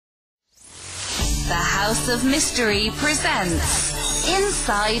House of Mystery presents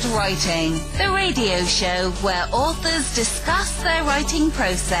Inside Writing, the radio show where authors discuss their writing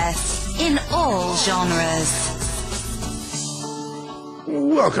process in all genres.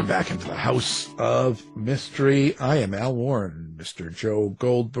 Welcome back into the House of Mystery. I am Al Warren. Mr. Joe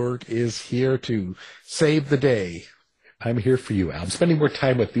Goldberg is here to save the day. I'm here for you, Al. I'm spending more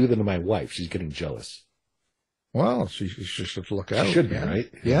time with you than my wife. She's getting jealous. Well, she should look out. She should be,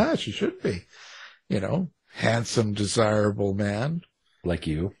 right? Yeah, she should be. You know, handsome, desirable man. Like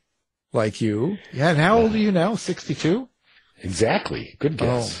you. Like you. Yeah, and how old are you now? 62? Exactly. Good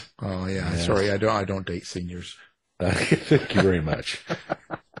guess. Oh yeah. Sorry, I don't date seniors. Thank you very much.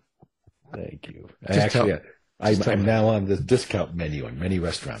 Thank you. I'm now on the discount menu in many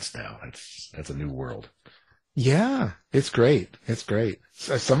restaurants now. That's a new world. Yeah, it's great. It's great.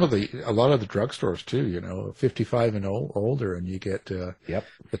 A lot of the drugstores too, you know, 55 and older, and you get the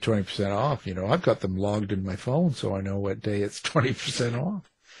 20% off. You know, I've got them logged in my phone, so I know what day it's 20%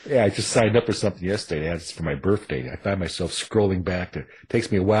 off. Yeah, I just signed up for something yesterday. It's for my birthday. I find myself scrolling back. It takes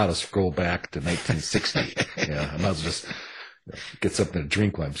me a while to scroll back to 1960. I might as well just get something to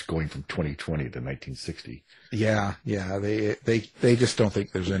drink while I'm going from 2020 to 1960. Yeah. They just don't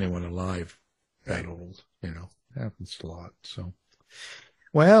think there's anyone alive that old. You know, happens a lot. So,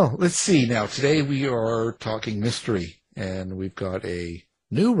 well, let's see now. Today we are talking mystery, and we've got a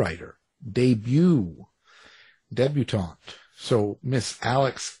new writer, debutante. So, Miss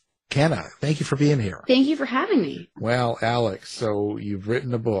Alex Kenna, thank you for being here. Thank you for having me. Well, Alex, so you've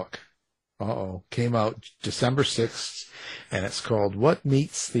written a book. Came out December 6th, and it's called What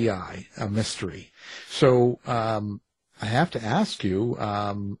Meets the Eye, a Mystery. So, I have to ask you,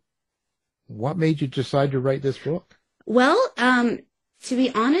 what made you decide to write this book? Well, to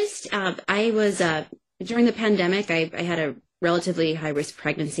be honest, I was, during the pandemic, I had a relatively high-risk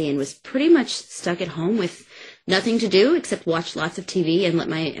pregnancy and was pretty much stuck at home with nothing to do except watch lots of TV and let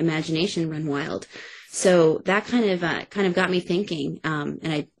my imagination run wild. So that kind of got me thinking, and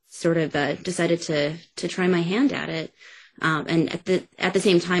I sort of decided to try my hand at it. And at the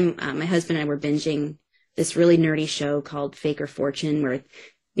same time, my husband and I were binging this really nerdy show called Fake or Fortune, where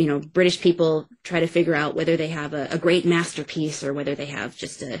British people try to figure out whether they have a great masterpiece or whether they have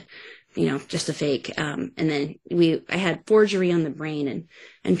just a fake. And then I had forgery on the brain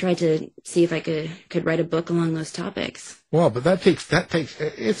and tried to see if I could write a book along those topics. Well, but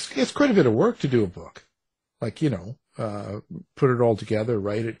it's quite a bit of work to do a book. Like, put it all together,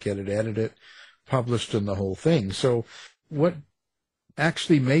 write it, get it edited, published, and the whole thing. So what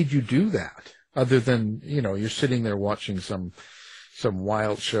actually made you do that? Other than, you're sitting there watching some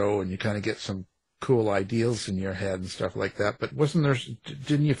wild show and you kind of get some cool ideas in your head and stuff like that. But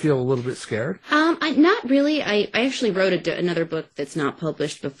didn't you feel a little bit scared? Not really. I actually wrote another book that's not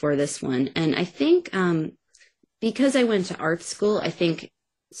published before this one. And I think, because I went to art school, I think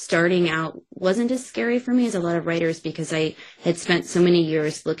starting out wasn't as scary for me as a lot of writers because I had spent so many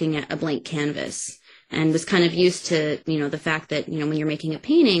years looking at a blank canvas and was kind of used to, the fact that, when you're making a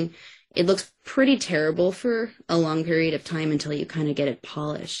painting, it looks pretty terrible for a long period of time until you kind of get it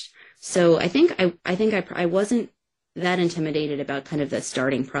polished. So I think I wasn't that intimidated about kind of the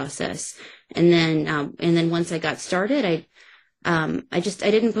starting process. And then once I got started, I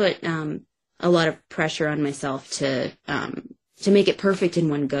didn't put a lot of pressure on myself to make it perfect in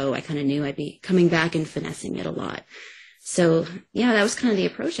one go. I kind of knew I'd be coming back and finessing it a lot. So yeah, that was kind of the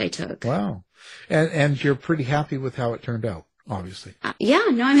approach I took. Wow. And you're pretty happy with how it turned out. Obviously.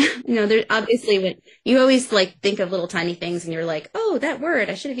 There's obviously when you always think of little tiny things and you're like, oh, that word,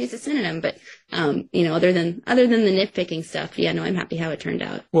 I should have used a synonym. But, other than the nitpicking stuff, I'm happy how it turned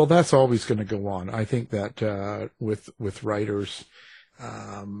out. Well, that's always going to go on. I think that, with writers,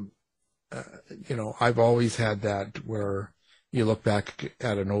 I've always had that where you look back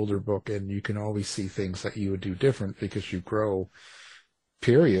at an older book and you can always see things that you would do different because you grow.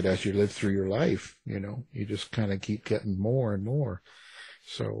 Period, as you live through your life, you just kind of keep getting more and more.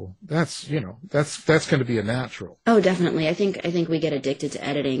 So that's going to be a natural. Oh, definitely. I think we get addicted to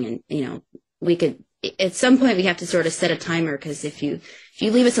editing, and we could at some point we have to sort of set a timer because if you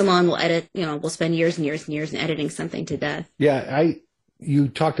leave us alone, we'll edit. We'll spend years and years and years in editing something to death. Yeah, you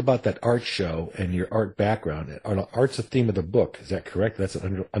talked about that art show and your art background. Art's the theme of the book. Is that correct? That's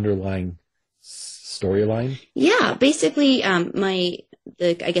an underlying storyline. Yeah, basically,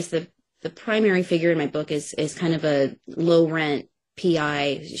 the primary figure in my book is kind of a low rent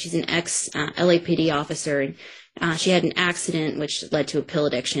PI. She's an ex LAPD officer, and she had an accident which led to a pill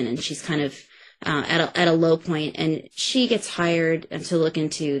addiction, and she's kind of at a low point, and she gets hired to look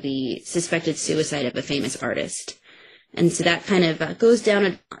into the suspected suicide of a famous artist. And so that kind of goes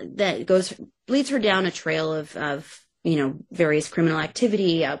leads her down a trail of various criminal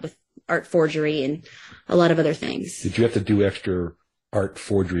activity with art forgery and a lot of other things. Did you have to do extra art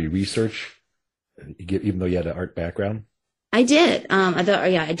forgery research, even though you had an art background? I did.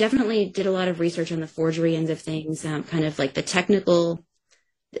 I definitely did a lot of research on the forgery ends of things, kind of like the technical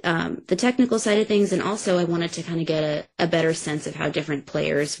side of things, and also I wanted to kind of get a better sense of how different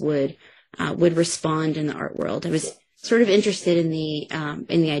players would respond in the art world. I was sort of interested in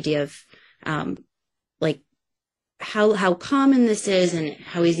the idea of like how common this is and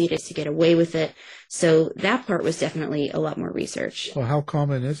how easy it is to get away with it. So that part was definitely a lot more research. Well, how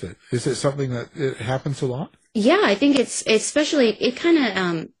common is it? Is it something that it happens a lot? Yeah, I think it's especially it kind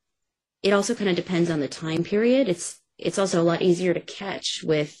of it also kind of depends on the time period. It's also a lot easier to catch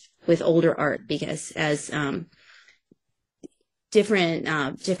with older art because as different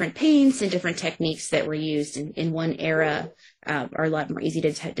paints and different techniques that were used in one era are a lot more easy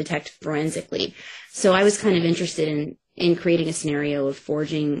to detect forensically. So I was kind of interested in creating a scenario of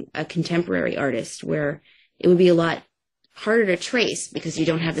forging a contemporary artist where it would be a lot harder to trace because you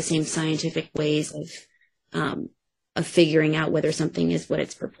don't have the same scientific ways of figuring out whether something is what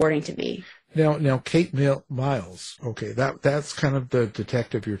it's purporting to be. Now, Kate Miles. Okay, that's kind of the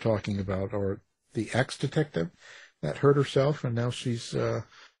detective you're talking about, or the ex-detective that hurt herself, and now she's a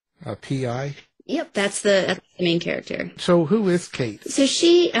PI. Yep, that's the main character. So who is Kate? So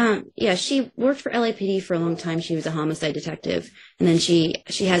she worked for LAPD for a long time. She was a homicide detective, and then she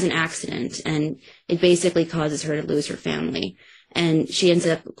has an accident, and it basically causes her to lose her family, and she ends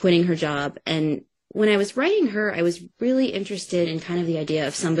up quitting her job. And when I was writing her, I was really interested in kind of the idea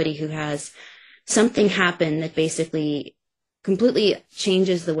of somebody who has something happen that basically completely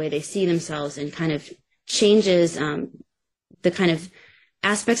changes the way they see themselves and kind of changes the kind of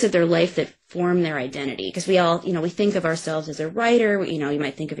aspects of their life that form their identity. Because we all, we think of ourselves as a writer, you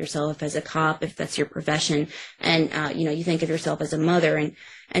might think of yourself as a cop if that's your profession. And, you think of yourself as a mother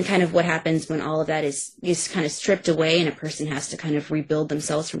and kind of what happens when all of that is kind of stripped away and a person has to kind of rebuild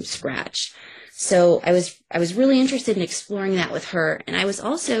themselves from scratch. So I was really interested in exploring that with her. And I was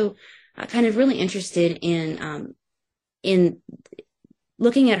also kind of really interested in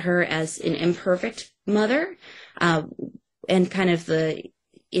looking at her as an imperfect mother, and kind of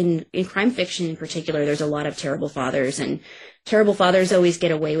in crime fiction in particular, there's a lot of terrible fathers, and terrible fathers always get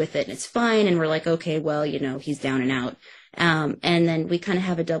away with it and it's fine. And we're like, okay, well, he's down and out. And then we kind of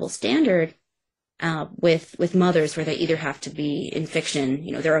have a double standard with mothers where they either have to be in fiction,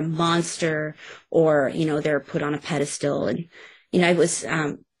 they're a monster or, they're put on a pedestal. And, I was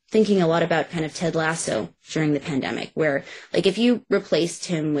thinking a lot about kind of Ted Lasso during the pandemic, where like if you replaced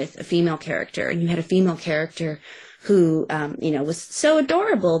him with a female character and you had a female character who, was so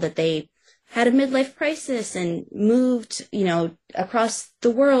adorable that they had a midlife crisis and moved, across the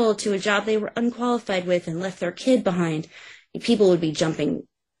world to a job they were unqualified with and left their kid behind, people would be jumping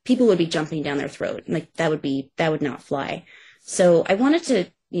down their throat. Like that would not fly. So I wanted to,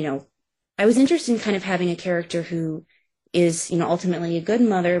 I was interested in kind of having a character who is, ultimately a good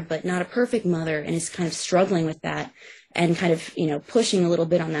mother, but not a perfect mother, and is kind of struggling with that and kind of, pushing a little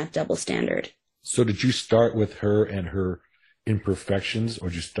bit on that double standard. So did you start with her and her imperfections, or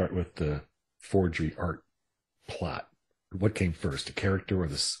did you start with the forgery art plot? What came first, the character or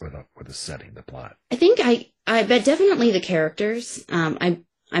the setting, the plot? I think I bet definitely the characters. I'm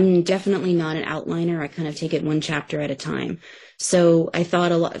definitely not an outliner. I kind of take it one chapter at a time. So I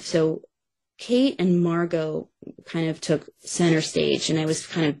thought a lot. So Kate and Margot kind of took center stage, and I was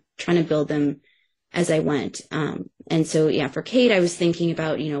kind of trying to build them as I went. And so, yeah, for Kate, I was thinking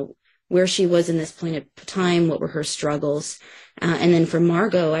about, where she was in this point of time, what were her struggles. And then for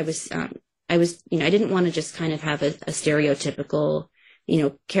Margot, I didn't want to just kind of have a stereotypical,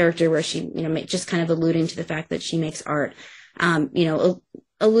 character where she, just kind of alluding to the fact that she makes art,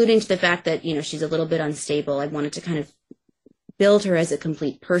 alluding to the fact that, she's a little bit unstable. I wanted to kind of build her as a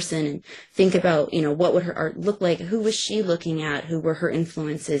complete person and think about, what would her art look like? Who was she looking at? Who were her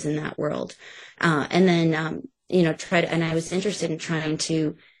influences in that world? And then, and I was interested in trying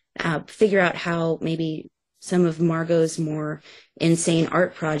to figure out how maybe some of Margot's more insane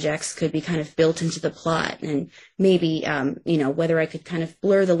art projects could be kind of built into the plot, and maybe, whether I could kind of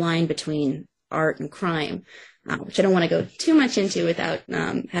blur the line between art and crime, which I don't want to go too much into without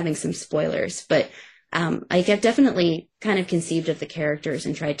having some spoilers. But I have definitely kind of conceived of the characters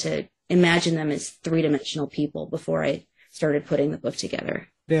and tried to imagine them as three-dimensional people before I started putting the book together.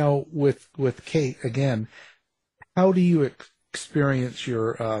 Now, with Kate, again, how do you experience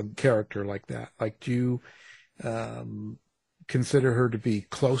your character like that? Like, do you consider her to be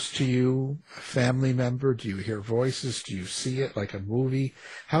close to you, a family member? Do you hear voices? Do you see it like a movie?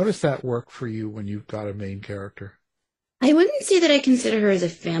 How does that work for you when you've got a main character? I wouldn't say that I consider her as a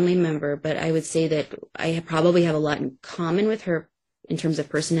family member, but I would say that probably have a lot in common with her in terms of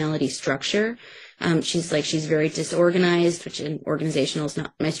personality structure. She's very disorganized, which in organizational is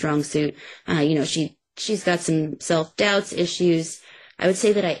not my strong suit. She's got some self-doubts, issues. I would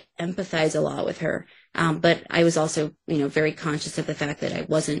say that I empathize a lot with her. But I was also, very conscious of the fact that I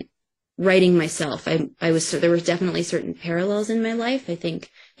wasn't writing myself. There were definitely certain parallels in my life, I think,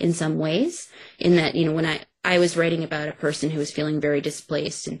 in some ways, in that, when I was writing about a person who was feeling very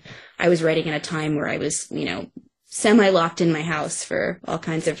displaced, and I was writing at a time where I was, semi-locked in my house for all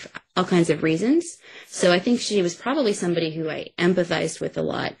kinds of reasons. So I think she was probably somebody who I empathized with a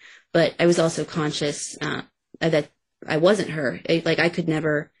lot, but I was also conscious that I wasn't her. I could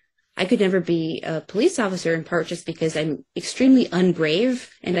never be a police officer, in part just because I'm extremely unbrave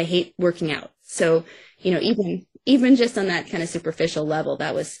and I hate working out. So, even just on that kind of superficial level,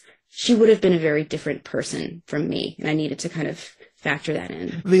 she would have been a very different person from me. And I needed to kind of factor that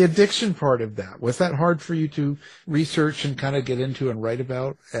in. The addiction part of that, was that hard for you to research and kind of get into and write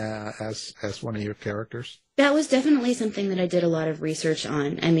about as one of your characters? That was definitely something that I did a lot of research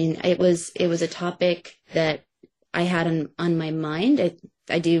on. I mean, it was a topic that I had on my mind.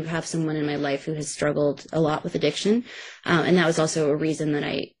 I do have someone in my life who has struggled a lot with addiction. And that was also a reason that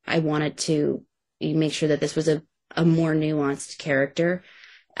I wanted to make sure that this was a more nuanced character.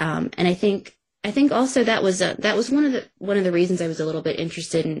 And I think also that was one of the reasons I was a little bit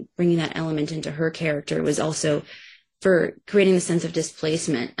interested in bringing that element into her character, was also for creating the sense of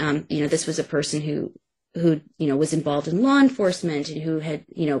displacement. This was a person who was involved in law enforcement and who had,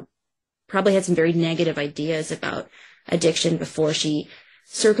 probably had some very negative ideas about addiction before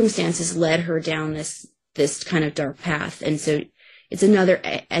circumstances led her down this kind of dark path. And so it's another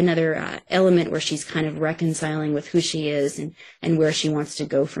element where she's kind of reconciling with who she is and where she wants to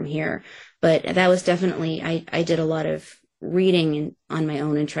go from here. But that was definitely, I did a lot of reading on my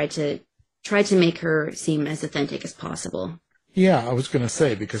own and tried to make her seem as authentic as possible. Yeah, I was going to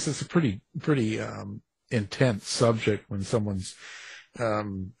say, because it's a pretty intense subject when someone's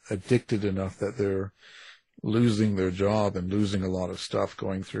addicted enough that they're losing their job and losing a lot of stuff,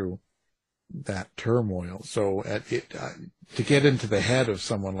 going through that turmoil. So to get into the head of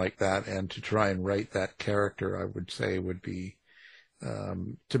someone like that and to try and write that character, I would say would be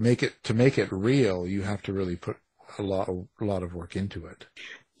to make it real. You have to really put a lot of work into it.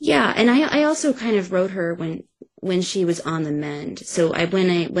 Yeah, and I also kind of wrote her when she was on the mend. So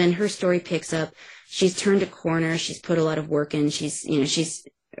when her story picks up, she's turned a corner. She's put a lot of work in.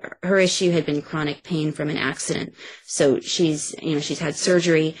 Her issue had been chronic pain from an accident. So she's had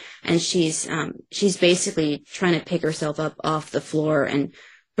surgery, and she's basically trying to pick herself up off the floor and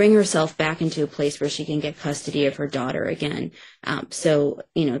bring herself back into a place where she can get custody of her daughter again. So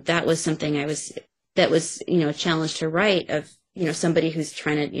that was something that was a challenge to write, of, somebody who's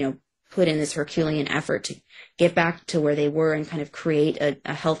trying to, put in this Herculean effort to get back to where they were and kind of create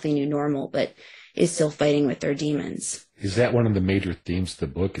a healthy new normal, but is still fighting with their demons. Is that one of the major themes of the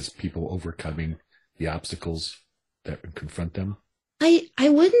book, is people overcoming the obstacles that confront them? I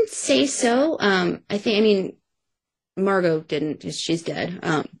wouldn't say so. Margot didn't, she's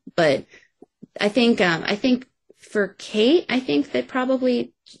dead. But I think for Kate, I think that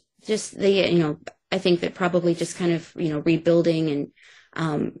probably just kind of, rebuilding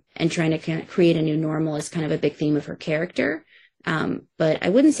and trying to kind of create a new normal is kind of a big theme of her character. But I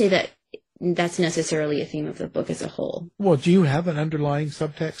wouldn't say that that's necessarily a theme of the book as a whole. Well, do you have an underlying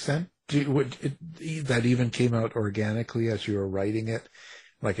subtext then? That even came out organically as you were writing it?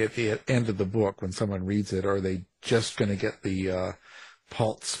 Like at the end of the book, when someone reads it, are they just going to get the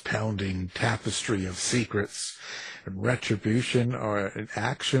pulse-pounding tapestry of secrets and retribution or an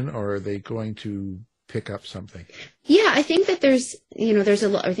action, or are they going to pick up something? Yeah, I think that there's a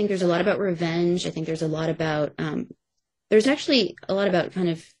lot. I think there's a lot about revenge. I think there's a lot about there's actually a lot about kind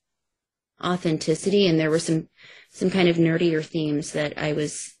of authenticity, and there were some kind of nerdier themes that I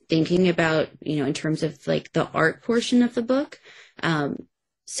was thinking about, in terms of like the art portion of the book.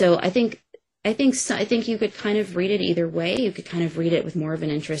 So I think you could kind of read it either way. You could kind of read it with more of an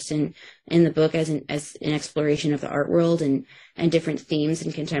interest in the book as an exploration of the art world and different themes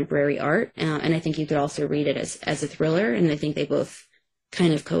in contemporary art. And I think you could also read it as a thriller. And I think they both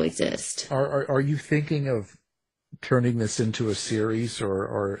kind of coexist. Are you thinking of turning this into a series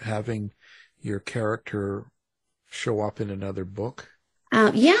or having your character show up in another book?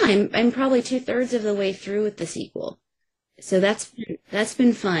 Yeah, I'm probably 2/3 of the way through with the sequel. So that's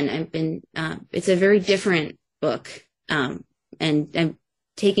been fun. It's a very different book. and I'm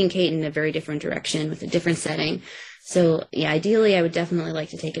taking Kate in a very different direction with a different setting. So yeah, ideally I would definitely like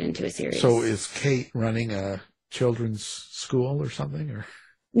to take it into a series. So is Kate running a children's school or something, or?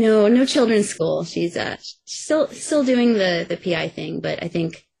 No children's school. She's still doing the PI thing, but I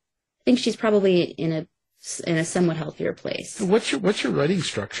think she's probably in a somewhat healthier place. What's your writing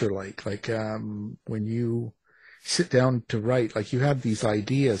structure like? Like when you sit down to write, like you have these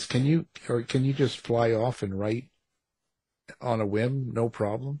ideas, can you just fly off and write on a whim, no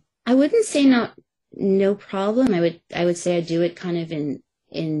problem? I wouldn't say no problem. I would say I do it kind of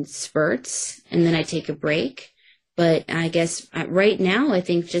in spurts, and then I take a break. But I guess right now, I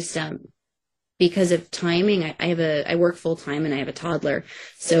think just because of timing, I work full time and I have a toddler.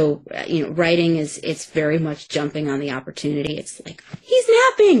 So, writing it's very much jumping on the opportunity. It's like, he's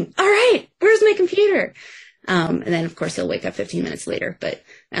napping. All right, where's my computer? And then of course he'll wake up 15 minutes later. But,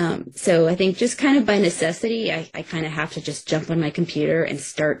 so I think just kind of by necessity, I kind of have to just jump on my computer and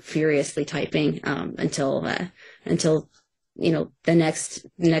start furiously typing, until, the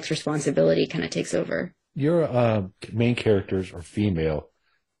next responsibility kind of takes over. Your main characters are female.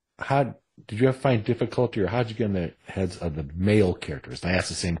 How did you ever find difficulty, or how did you get in the heads of the male characters? And I ask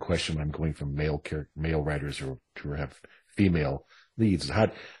the same question when I'm going from male writers who have female leads.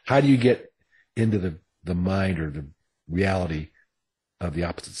 How do you get into the mind or the reality of the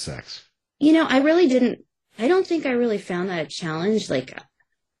opposite sex? I don't think I really found that a challenge. Like,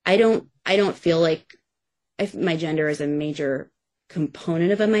 I don't feel like my gender is a major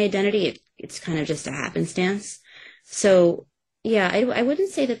component of my identity. It's kind of just a happenstance. So yeah, I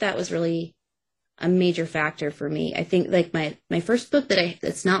wouldn't say that was really a major factor for me. I think like my first book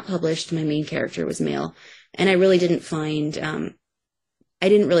that's not published, my main character was male, and I really didn't find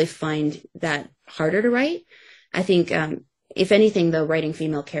that harder to write. I think if anything though, writing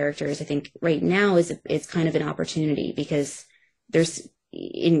female characters, I think right now it's kind of an opportunity, because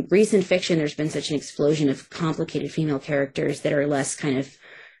in recent fiction there's been such an explosion of complicated female characters that are less kind of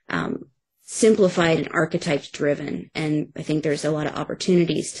simplified and archetype driven. And I think there's a lot of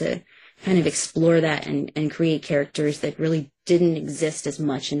opportunities to kind of explore that and create characters that really didn't exist as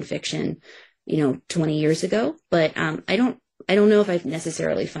much in fiction, 20 years ago. But I don't know if I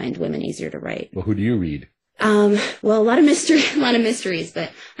necessarily find women easier to write. Well, who do you read? Well, a lot of mysteries,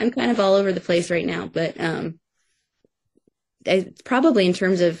 but I'm kind of all over the place right now. But probably in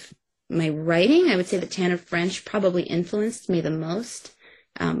terms of my writing, I would say that Tana French probably influenced me the most.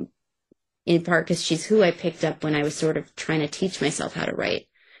 In part because she's who I picked up when I was sort of trying to teach myself how to write,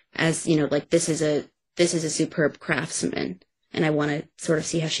 as like this is a superb craftsman, and I want to sort of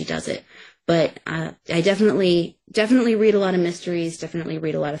see how she does it. But I definitely read a lot of mysteries, definitely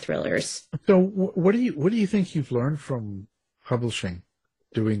read a lot of thrillers. So what do you think you've learned from publishing,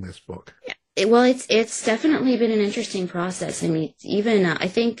 doing this book? Yeah. Well, it's definitely been an interesting process. I mean, even I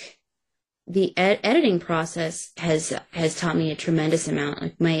think the editing process has taught me a tremendous amount.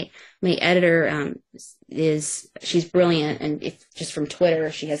 Like my editor she's brilliant, and if just from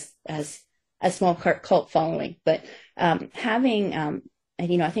Twitter she has a small cult following. But having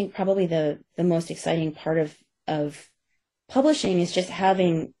I think probably the most exciting part of publishing is just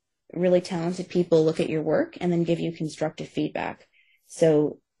having really talented people look at your work and then give you constructive feedback.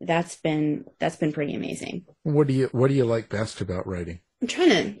 So that's been pretty amazing. What do you like best about writing? I'm trying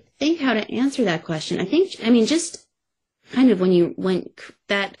to think how to answer that question. Just kind of when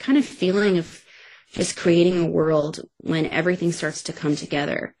that kind of feeling of just creating a world when everything starts to come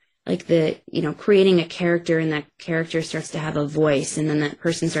together, like creating a character, and that character starts to have a voice, and then that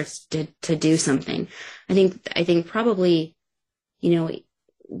person starts to do something. I think probably,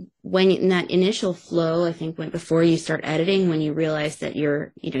 when in that initial flow, I think before you start editing, when you realize that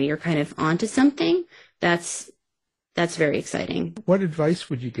you're kind of onto something, that's very exciting. What advice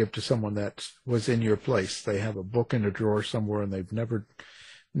would you give to someone that was in your place? They have a book in a drawer somewhere and they've never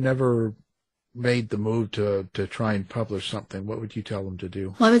made the move to try and publish something. What would you tell them to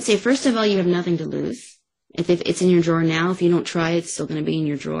do? Well, I would say, first of all, you have nothing to lose. If it's in your drawer now, if you don't try, it's still going to be in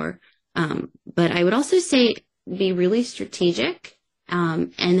your drawer. But I would also say be really strategic,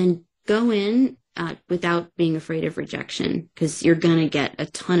 and then go in without being afraid of rejection, because you're going to get a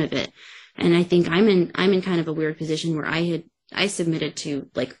ton of it. And I think I'm in kind of a weird position where I submitted to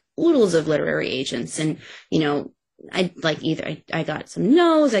like oodles of literary agents, and I got some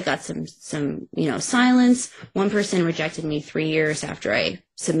no's, I got some silence. One person rejected me 3 years after I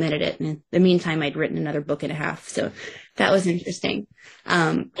submitted it, and in the meantime I'd written another book and a half, so that was interesting.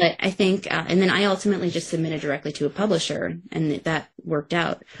 But I think and then I ultimately just submitted directly to a publisher, and that worked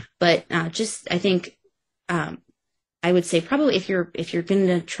out. But I think I would say probably if you're going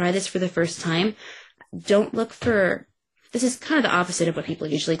to try this for the first time, don't look for this is kind of the opposite of what people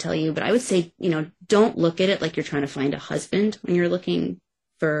usually tell you, but I would say, don't look at it like you're trying to find a husband when you're looking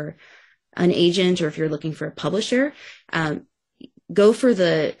for an agent or if you're looking for a publisher. Go for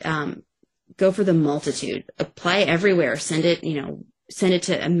the multitude, apply everywhere, send it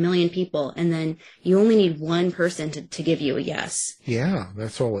to a million people, and then you only need one person to give you a yes. Yeah,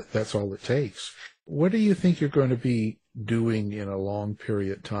 that's all it takes. What do you think you're going to be doing in a long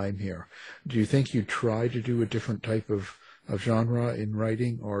period of time here? Do you think you try to do a different type of genre in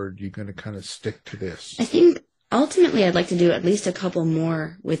writing, or are you going to kind of stick to this? I think ultimately I'd like to do at least a couple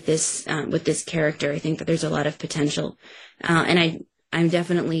more with this character. I think that there's a lot of potential, and I'm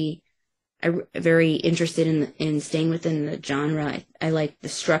definitely very interested in staying within the genre. I like the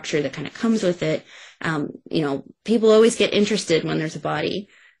structure that kind of comes with it. People always get interested when there's a body.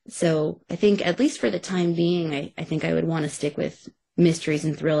 So I think at least for the time being, I think I would want to stick with mysteries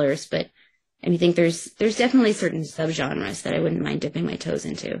and thrillers. But I think there's definitely certain subgenres that I wouldn't mind dipping my toes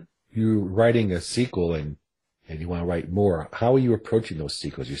into. You're writing a sequel and you want to write more. How are you approaching those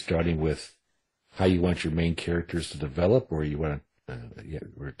sequels? You're starting with how you want your main characters to develop, or you want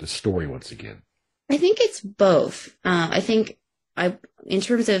the story once again? I think it's both. I think in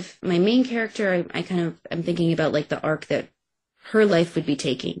terms of my main character, I'm thinking about like the arc that her life would be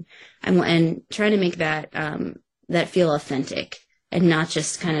taking, and trying to make that feel authentic and not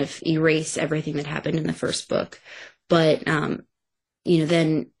just kind of erase everything that happened in the first book. But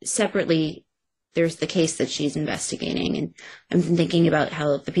then separately, there's the case that she's investigating, and I'm thinking about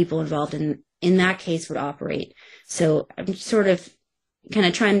how the people involved in that case would operate. So I'm sort of kind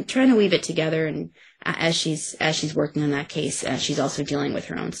of trying to weave it together, and as she's working on that case, she's also dealing with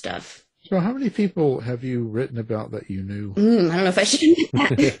her own stuff. So how many people have you written about that you knew? I don't know if I should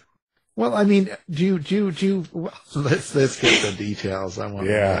admit that. Well, I mean, let's get the details. I want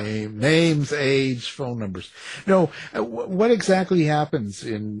names, age, phone numbers. No, what exactly happens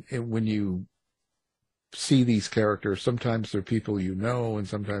when you see these characters? Sometimes they're people you know, and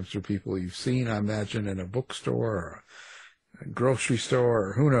sometimes they're people you've seen, I imagine, in a bookstore or a grocery store,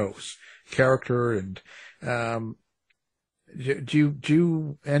 or who knows, character. And do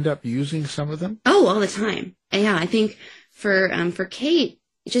you end up using some of them? Oh, all the time. Yeah, I think for Kate,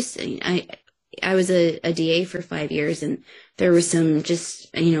 I was a DA for 5 years, and there was some just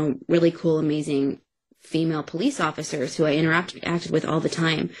really cool, amazing female police officers who I interacted with all the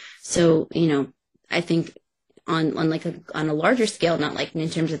time. So I think on a larger scale, not like in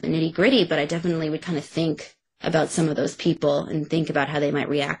terms of the nitty gritty, but I definitely would kind of think about some of those people and think about how they might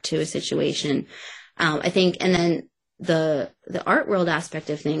react to a situation. I think, and then the art world aspect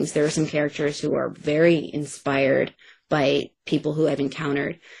of things, there are some characters who are very inspired by people who I've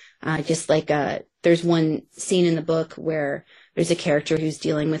encountered. Just like there's one scene in the book where there's a character who's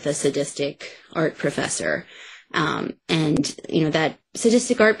dealing with a sadistic art professor. And that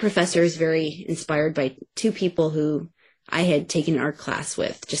sadistic art professor is very inspired by two people who I had taken an art class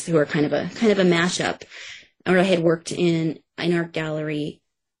with, just who are kind of a mashup. Or I had worked in an art gallery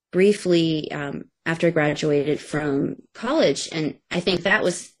briefly after I graduated from college, and I think that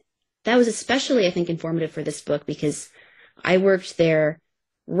was especially, I think, informative for this book, because I worked there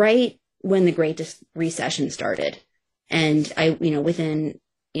right when the Great Recession started, and I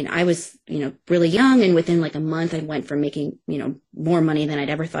was really young, and within like a month I went from making more money than I'd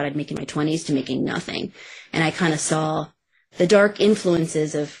ever thought I'd make in my 20s to making nothing, and I kind of saw the dark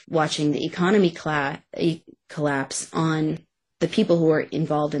influences of watching the economy collapse on the people who were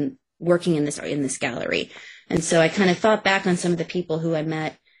involved in working in this gallery. And so I kind of thought back on some of the people who I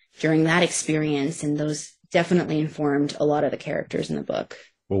met during that experience, and those definitely informed a lot of the characters in the book.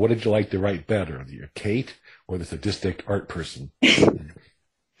 Well, what did you like to write better, Kate or the sadistic art person?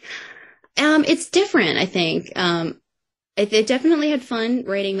 It's different, I think. I definitely had fun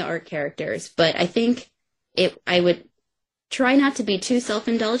writing the art characters, but I think I would try not to be too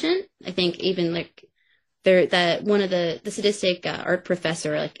self-indulgent. I think even like one of the sadistic art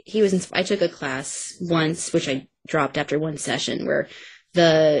professor, like I took a class once, which I dropped after one session, where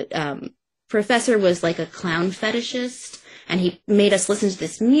the professor was like a clown fetishist, and he made us listen to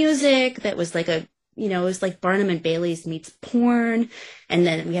this music that was like it was like Barnum and Bailey's meets porn, and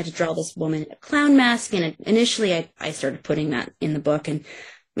then we had to draw this woman in a clown mask, and initially I started putting that in the book, and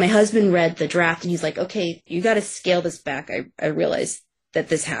my husband read the draft, and he's like, okay, you got to scale this back. I realized that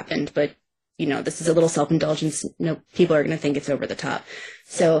this happened, but this is a little self-indulgence. People are going to think it's over the top.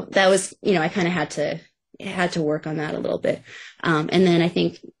 So that was, I kind of had to work on that a little bit. And then I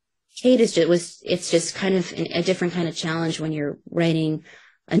think Kate it's just kind of a different kind of challenge when you're writing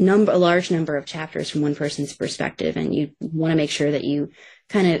a large number of chapters from one person's perspective, and you want to make sure that you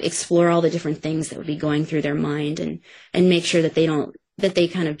kind of explore all the different things that would be going through their mind, and make sure that they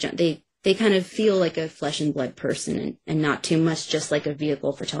kind of feel like a flesh and blood person, and not too much just like a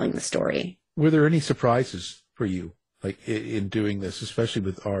vehicle for telling the story. Were there any surprises for you, like in doing this, especially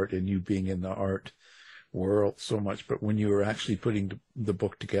with art and you being in the art world so much, but when you were actually putting the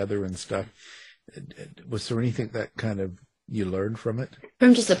book together and stuff, was there anything that kind of you learned from it?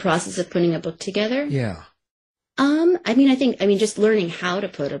 From just the process of putting a book together? Yeah. I mean, just learning how to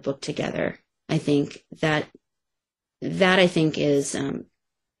put a book together. I think that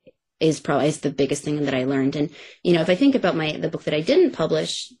is probably the biggest thing that I learned. And, if I think about the book that I didn't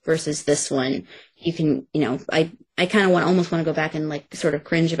publish versus this one, you can, I kind of almost want to go back and like sort of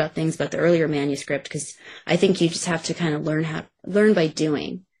cringe about things about the earlier manuscript, because I think you just have to kind of learn by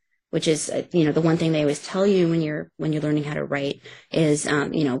doing, which is, the one thing they always tell you when you're learning how to write is,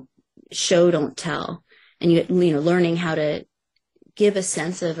 show, don't tell. And learning how to give a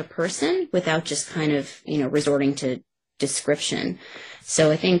sense of a person without just kind of, resorting to description.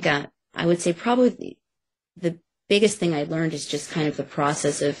 So I think I would say probably the biggest thing I learned is just kind of the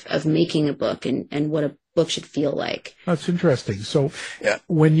process of making a book and what a book should feel like. That's interesting. So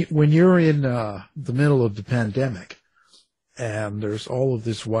when you're in the middle of the pandemic and there's all of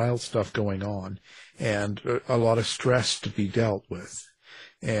this wild stuff going on and a lot of stress to be dealt with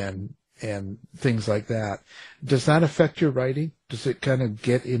and things like that, does that affect your writing? Does it kind of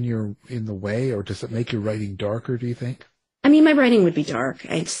get in the way, or does it make your writing darker, do you think? I mean, my writing would be dark.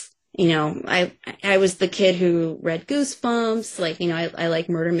 I was the kid who read Goosebumps. Like, I like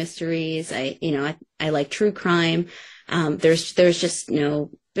murder mysteries. I like true crime. There's no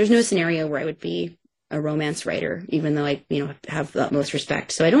scenario where I would be a romance writer, even though I, have the utmost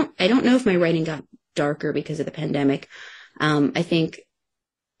respect. So I don't know if my writing got darker because of the pandemic.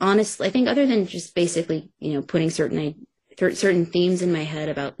 Honestly, I think other than just basically, putting certain themes in my head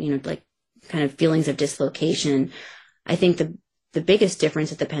about, like kind of feelings of dislocation, I think the biggest difference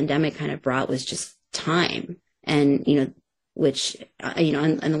that the pandemic kind of brought was just time. And, which,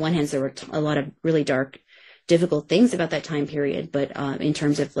 on the one hand, there were a lot of really dark, difficult things about that time period. But in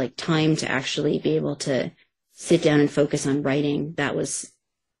terms of like time to actually be able to sit down and focus on writing, that was,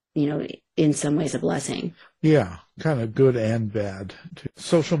 in some ways a blessing. Yeah, kind of good and bad.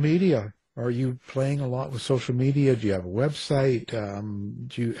 Social media. Are you playing a lot with social media? Do you have a website?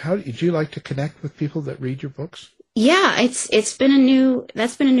 Do you like to connect with people that read your books? Yeah, that's been a new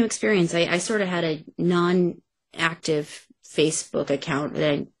experience. I sort of had a non-active Facebook account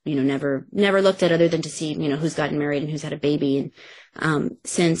that I, never looked at other than to see, who's gotten married and who's had a baby. And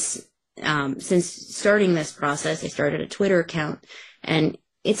since starting this process, I started a Twitter account, and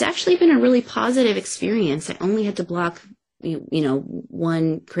it's actually been a really positive experience. I only had to block,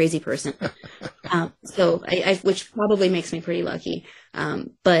 one crazy person. So which probably makes me pretty lucky.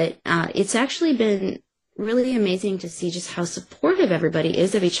 But it's actually been really amazing to see just how supportive everybody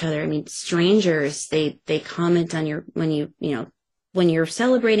is of each other. I mean, strangers, they comment on when you're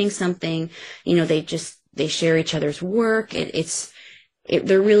celebrating something, they share each other's work.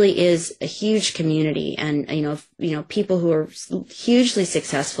 There really is a huge community, and people who are hugely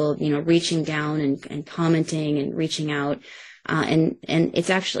successful, reaching down and commenting and reaching out, and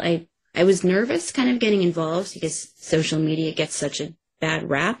it's actually I was nervous kind of getting involved because social media gets such a bad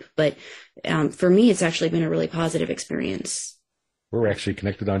rap, but for me, it's actually been a really positive experience. We're actually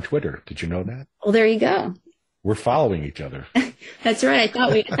connected on Twitter. Did you know that? Well, there you go. We're following each other. That's right. I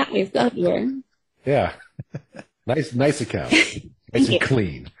thought we felt here. Yeah. Nice account. Nice and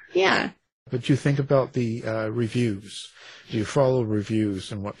clean. Yeah. But you think about the reviews. Do you follow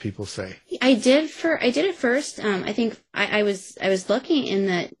reviews and what people say? I did at first. I think I was lucky in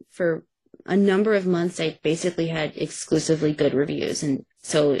that for a number of months I basically had exclusively good reviews, and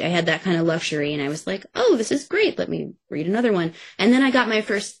so I had that kind of luxury, and I was like, oh, this is great, let me read another one. And then I got my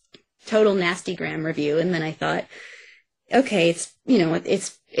first total nastygram review, and then I thought, okay,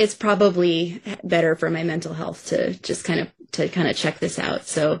 it's probably better for my mental health to just kind of check this out.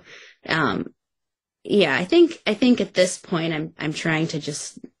 So yeah, I think at this point I'm trying to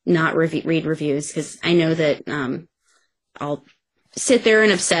just not read reviews, because I know that I'll sit there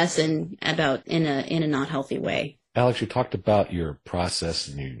and obsess in a not healthy way. Alex, you talked about your process,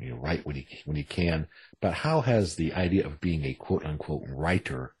 and you write when you can, but how has the idea of being a quote unquote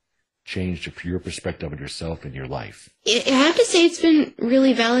writer changed your perspective of yourself and your life? I have to say it's been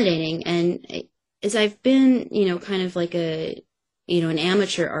really validating, and as I've been, kind of like an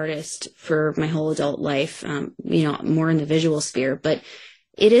amateur artist for my whole adult life, more in the visual sphere, but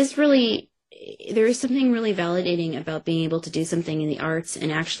it is really, there is something really validating about being able to do something in the arts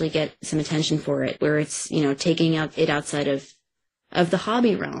and actually get some attention for it, where it's, taking it outside of the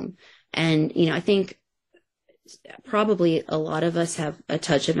hobby realm. And, I think probably a lot of us have a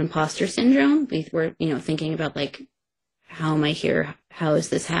touch of imposter syndrome. We're, thinking about like, how am I here? How is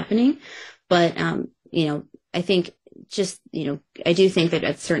this happening? But, I think just, I do think that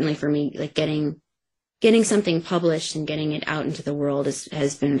that's certainly for me, like getting something published and getting it out into the world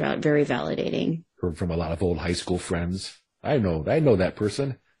has been very validating. Heard from a lot of old high school friends. I know that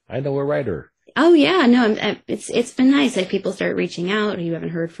person. I know a writer. Oh yeah, no, it's been nice. Like people start reaching out who you haven't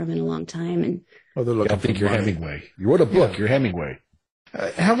heard from in a long time, and they're looking. I think you're Hemingway. You wrote a book. Yeah. You're Hemingway.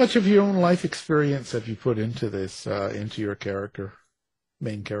 How much of your own life experience have you put into this, into your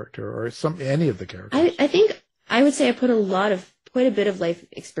main character, or any of the characters? I think I would say I put quite a bit of life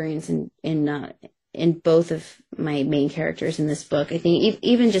experience in both of my main characters in this book. I think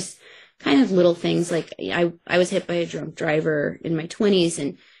even just kind of little things like I was hit by a drunk driver in my 20s,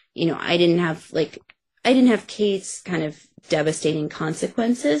 and I didn't have Kate's kind of devastating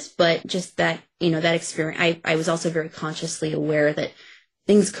consequences, but just that that experience. I was also very consciously aware that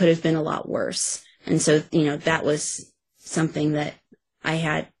things could have been a lot worse, and so that was something that I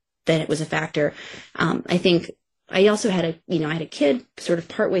had, that it was a factor. I think I also had I had a kid sort of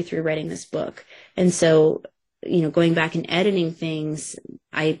partway through writing this book. And so, going back and editing things,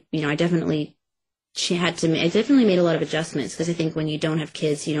 I definitely made a lot of adjustments, because I think when you don't have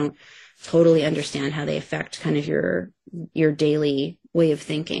kids, you don't totally understand how they affect kind of your daily way of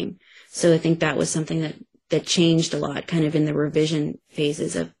thinking. So I think that was something that changed a lot kind of in the revision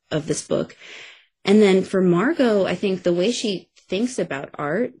phases of this book. And then for Margot, I think the way she thinks about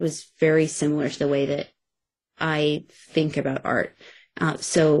art was very similar to the way that I think about art. Like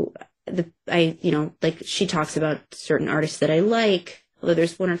she talks about certain artists that I like, although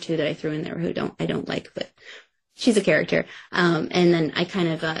there's one or two that I threw in there who I don't like, but she's a character. And then I kind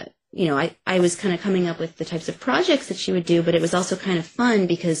of, I was kind of coming up with the types of projects that she would do, but it was also kind of fun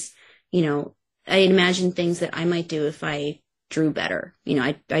because, I imagined things that I might do if I drew better.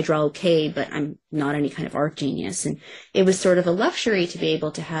 I draw okay, but I'm not any kind of art genius. And it was sort of a luxury to be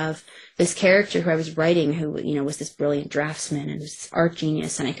able to have this character who I was writing who, was this brilliant draftsman and this art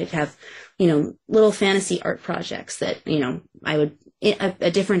genius. And I could have, little fantasy art projects that, I would,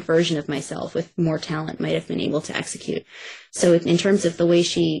 a different version of myself with more talent might have been able to execute. So in terms of the way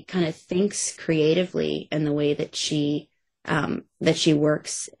she kind of thinks creatively and the way that she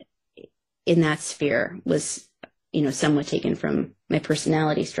works in that sphere was, somewhat taken from my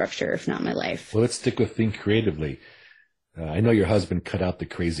personality structure, if not my life. Well, let's stick with think creatively. I know your husband cut out the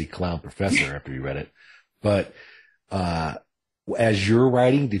crazy clown professor after you read it, but as you're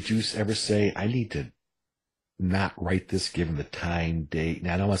writing, did you ever say, I need to not write this given the time, date?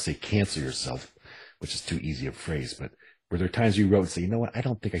 Now, I don't want to say cancel yourself, which is too easy a phrase, but were there times you wrote and say, you know what, I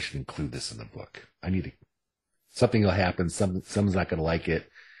don't think I should include this in the book. Something will happen, someone's not going to like it.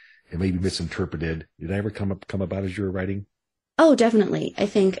 It may be misinterpreted. Did that ever come about as you were writing? Oh, definitely. I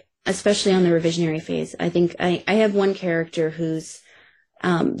think, especially on the revisionary phase, I think I have one character who's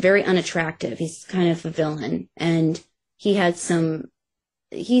very unattractive. He's kind of a villain, and he said some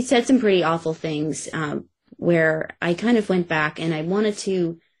pretty awful things where I kind of went back and I wanted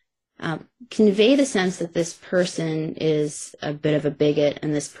to convey the sense that this person is a bit of a bigot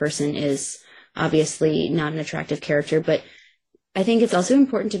and this person is obviously not an attractive character, but I think it's also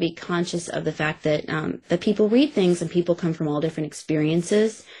important to be conscious of the fact that that people read things and people come from all different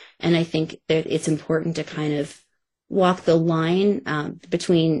experiences. And I think that it's important to kind of walk the line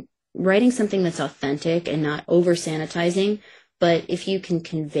between writing something that's authentic and not over sanitizing. But if you can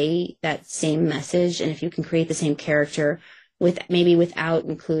convey that same message and if you can create the same character without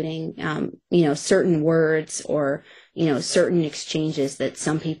including, certain words or, certain exchanges that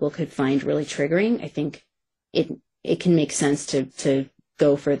some people could find really triggering, I think it can make sense to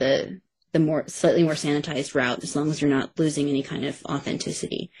go for the slightly more sanitized route, as long as you're not losing any kind of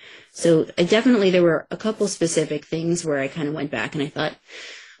authenticity. So there were a couple specific things where I kind of went back and I thought,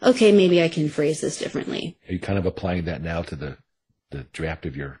 okay, maybe I can phrase this differently. Are you kind of applying that now to the draft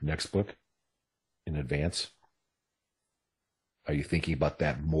of your next book in advance? Are you thinking about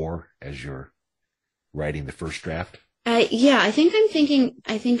that more as you're writing the first draft? Yeah, I think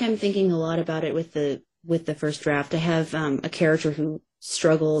I'm thinking a lot about it with the first draft. I have a character who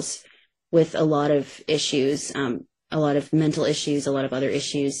struggles with a lot of issues, a lot of mental issues, a lot of other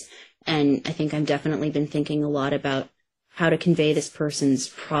issues. And I think I've definitely been thinking a lot about how to convey this person's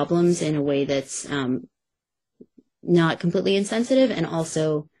problems in a way that's not completely insensitive and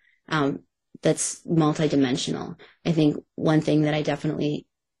also that's multidimensional. I think one thing that I definitely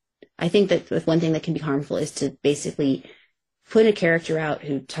I think that one thing that can be harmful is to basically put a character out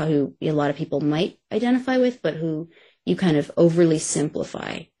who a lot of people might identify with, but who you kind of overly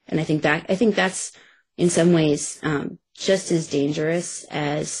simplify. And I think that's in some ways just as dangerous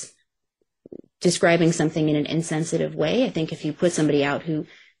as describing something in an insensitive way. I think if you put somebody out who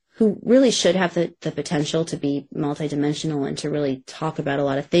really should have the potential to be multidimensional and to really talk about a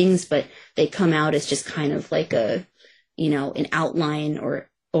lot of things, but they come out as just kind of like an outline or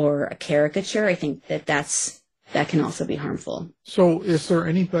a caricature, I think that can also be harmful. So is there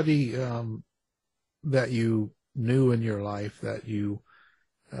anybody that you knew in your life that you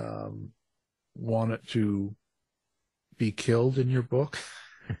wanted to be killed in your book?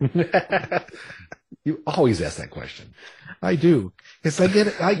 You always ask that question. I do, because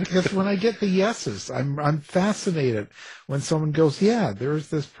because when I get the yeses, I'm fascinated when someone goes, "Yeah, there's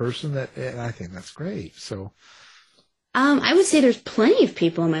this person that," and I think that's great. So, I would say there's plenty of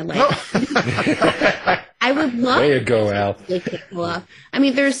people in my life. I would love. There you go, Al. People up. I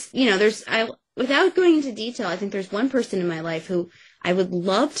mean, without going into detail, I think there's one person in my life who I would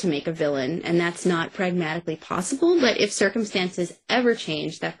love to make a villain, and that's not pragmatically possible. But if circumstances ever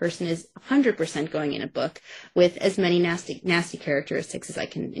change, that person is 100% going in a book with as many nasty characteristics as I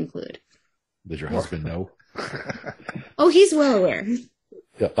can include. Does your husband know? Oh, he's well aware.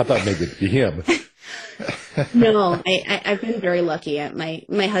 Yeah, I thought maybe it'd be him. No, I've been very lucky.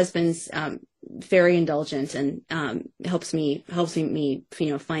 My husband's very indulgent and helps me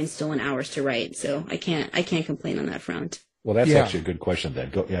find stolen hours to write. So I can't complain on that front. Well, that's actually a good question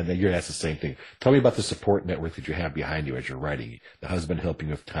then. You're asked the same thing. Tell me about the support network that you have behind you as you're writing. The husband helping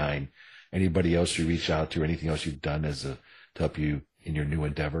you with time. Anybody else you reach out to? Anything else you've done to help you in your new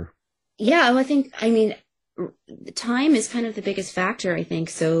endeavor? Yeah, well, I mean, time is kind of the biggest factor, I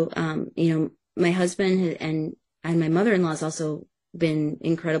think. So, my husband and my mother-in-law has also been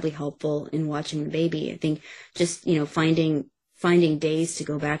incredibly helpful in watching the baby. I think just, finding days to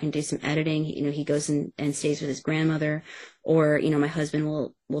go back and do some editing. He goes and stays with his grandmother, or, my husband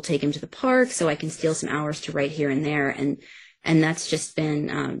will take him to the park so I can steal some hours to write here and there. And that's just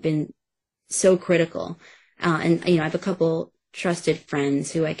been so critical. And I have a couple trusted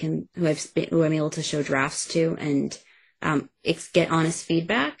friends who I'm able to show drafts to and get honest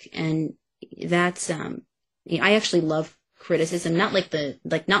feedback. And that's I actually love criticism, not like the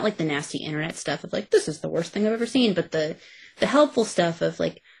nasty internet stuff of like, this is the worst thing I've ever seen, but the helpful stuff of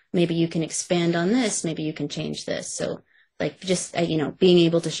like, maybe you can expand on this, maybe you can change this. So like just being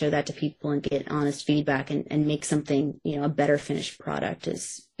able to show that to people and get honest feedback and make something a better finished product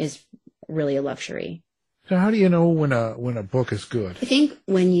is really a luxury. So how do you know when a book is good? I think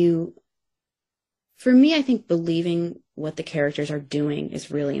for me, I think believing what the characters are doing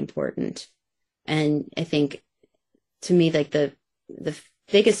is really important. And I think to me, like the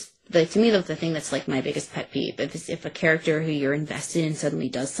biggest, the thing that's like my biggest pet peeve, if a character who you're invested in suddenly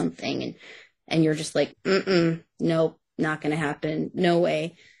does something and you're just like, nope, not going to happen. No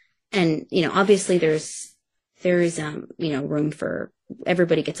way. And, obviously there is room for,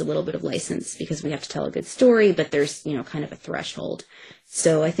 everybody gets a little bit of license because we have to tell a good story, but there's, kind of a threshold.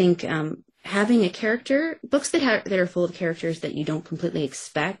 So I think, having books that are full of characters that you don't completely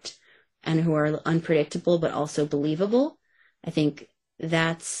expect and who are unpredictable, but also believable, I think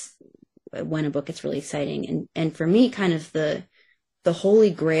that's when a book gets really exciting. And for me, kind of the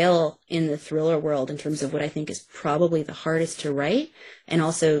holy grail in the thriller world in terms of what I think is probably the hardest to write, and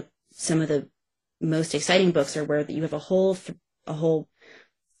also some of the most exciting books are where you have a whole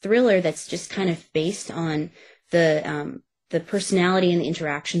thriller that's just kind of based on the personality and the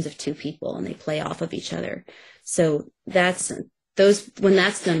interactions of two people, and they play off of each other. So when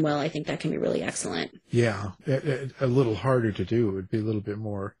that's done well, I think that can be really excellent. Yeah, a little harder to do. It would be a little bit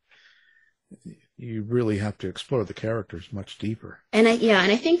more. You really have to explore the characters much deeper. And I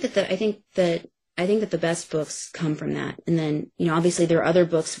think that the best books come from that. And then obviously there are other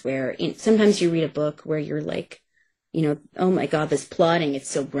books where sometimes you read a book where you're like, oh my God, this plotting, it's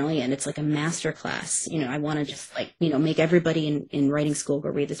so brilliant. It's like a master class. I want to just make everybody in writing school go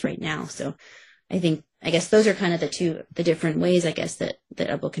read this right now. So I guess those are kind of the different ways, I guess, that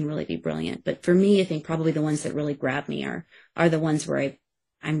a book can really be brilliant. But for me, I think probably the ones that really grab me are the ones where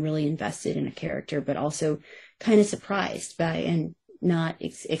I'm really invested in a character, but also kind of surprised by and not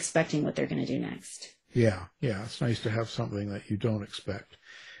expecting what they're going to do next. Yeah. It's nice to have something that you don't expect.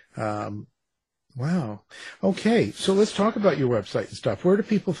 Wow. Okay. So let's talk about your website and stuff. Where do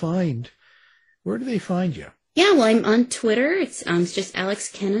they find you? Yeah, well, I'm on Twitter. It's just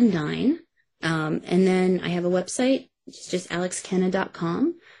Alex Kenna 9. And then I have a website. It's just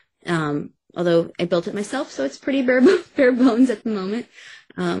alexkenna.com. Although I built it myself, so it's pretty bare bones at the moment.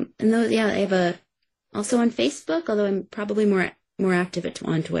 And those, yeah, I have also on Facebook, although I'm probably more active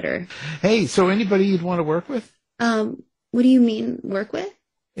on Twitter. Hey, so anybody you'd want to work with? What do you mean work with?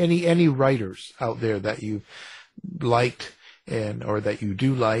 Any writers out there that you liked or that you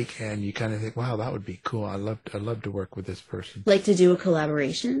do like, and you kind of think, wow, that would be cool. I'd love to work with this person. Like to do a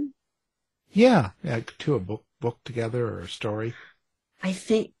collaboration? Yeah, to a book together or a story. I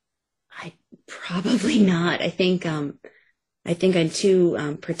think I probably not. I think I'm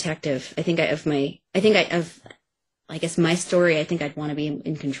too protective. I guess my story, I think I'd want to be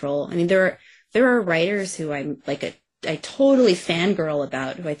in control. I mean, there are writers who I'm like I totally fangirl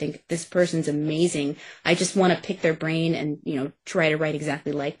about, who I think this person's amazing. I just want to pick their brain and, try to write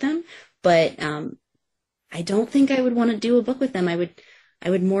exactly like them. But I don't think I would want to do a book with them. I would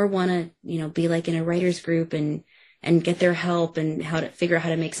more want to, be like in a writer's group and get their help and how to figure out how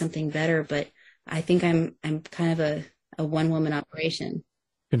to make something better. But I think I'm kind of a one-woman operation.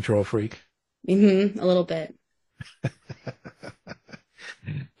 Control freak. A little bit.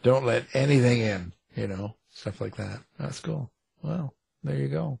 Don't let anything in, stuff like that. That's cool. Well, there you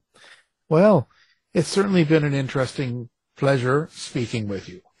go. Well, it's certainly been an interesting pleasure speaking with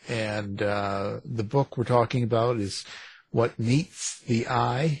you. And the book we're talking about is What Meets the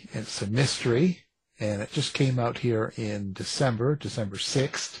Eye. It's a mystery, and it just came out here in December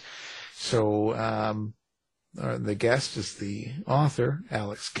 6th. So the guest is the author,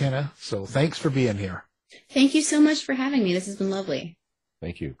 Alex Kenna. So thanks for being here. Thank you so much for having me. This has been lovely.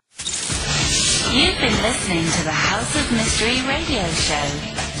 Thank you. You've been listening to the House of Mystery radio show.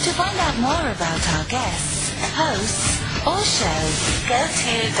 To find out more about our guests, hosts, or shows, go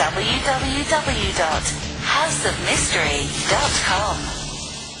to www.houseofmystery.com.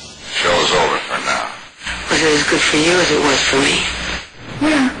 Show's over for now. Was it as good for you as it was for me?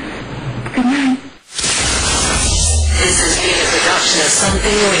 Yeah. Good night. This has been a production of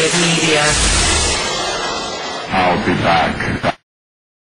Something Weird Media. I'll be back.